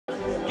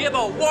give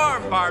a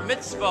warm bar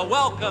mitzvah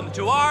welcome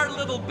to our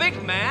little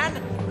big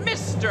man,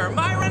 Mr.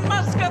 Myron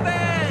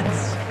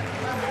Muscovitz.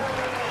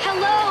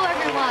 Hello,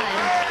 everyone.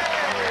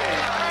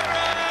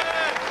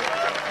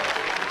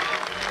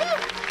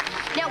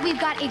 Now, we've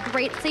got a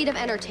great slate of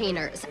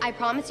entertainers. I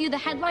promise you the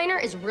headliner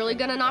is really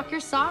gonna knock your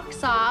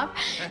socks off.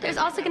 There's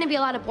also gonna be a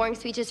lot of boring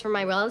speeches from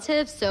my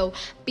relatives, so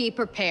be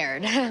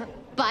prepared.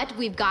 But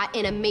we've got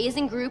an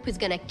amazing group who's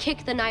gonna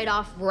kick the night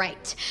off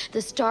right.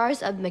 The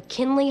stars of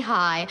McKinley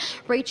High,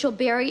 Rachel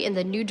Berry in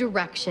the New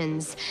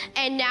Directions.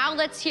 And now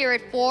let's hear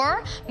it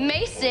for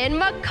Mason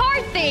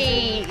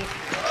McCarthy.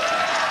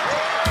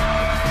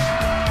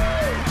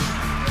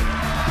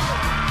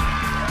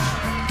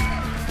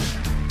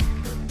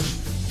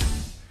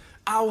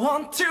 I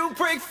want to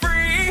break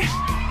free.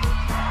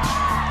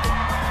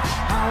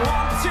 I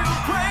want to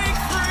break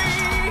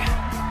free.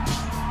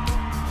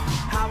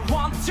 I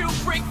want to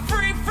break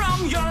free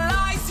from your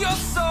lies. You're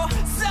so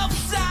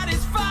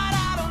self-satisfied.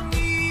 I don't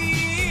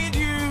need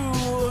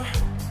you.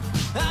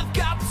 I've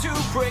got to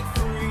break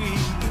free.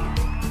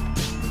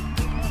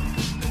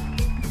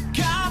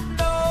 God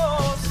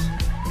knows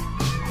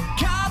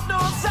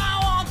I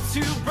want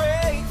to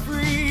break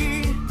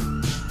free.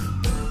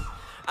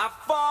 I've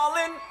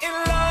fallen in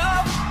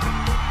love.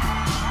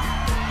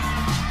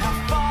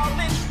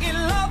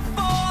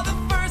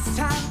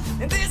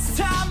 And this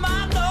time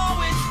I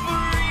know it's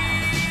for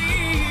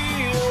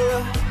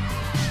real.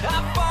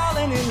 I've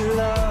fallen in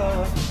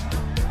love,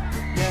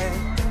 yeah.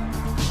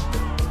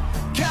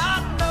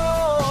 God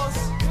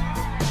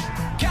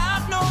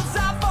knows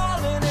I've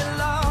fallen in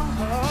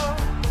love.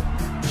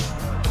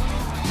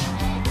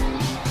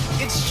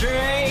 It's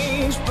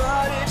strange,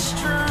 but it's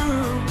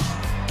true,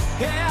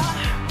 yeah.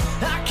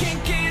 I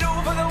can't get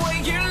over the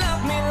way you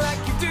love me like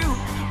you do,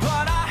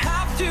 but I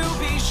have to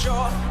be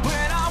sure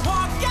when I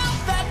walk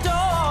out that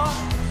door.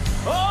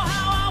 Oh,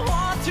 how I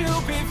want to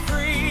be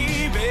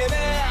free, baby.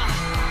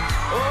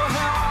 Oh,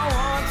 how I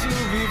want to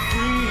be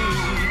free.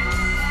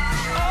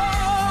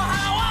 Oh,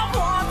 how I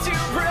want to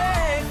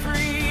break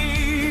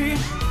free.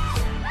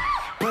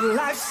 But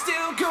life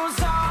still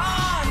goes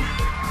on.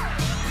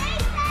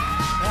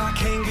 I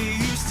can't get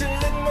used to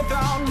living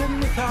without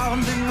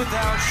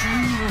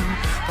you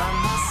by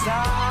my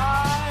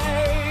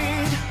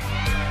side.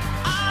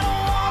 I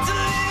don't want to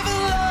live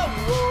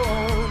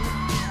alone.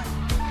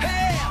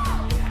 Hey,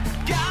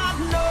 God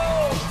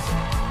knows,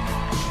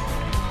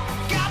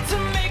 got to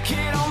make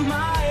it on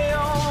my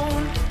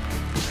own.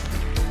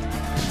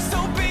 So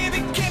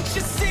baby, can't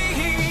you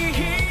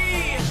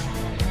see,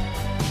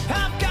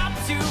 I've got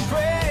to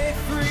break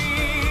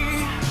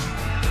free.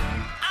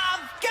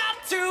 I've got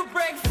to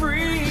break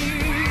free.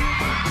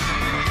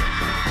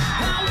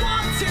 I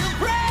want to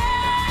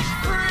break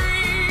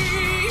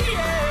free,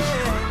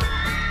 yeah.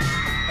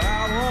 I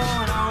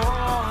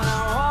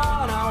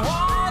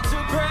want to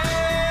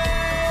break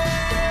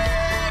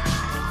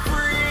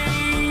free.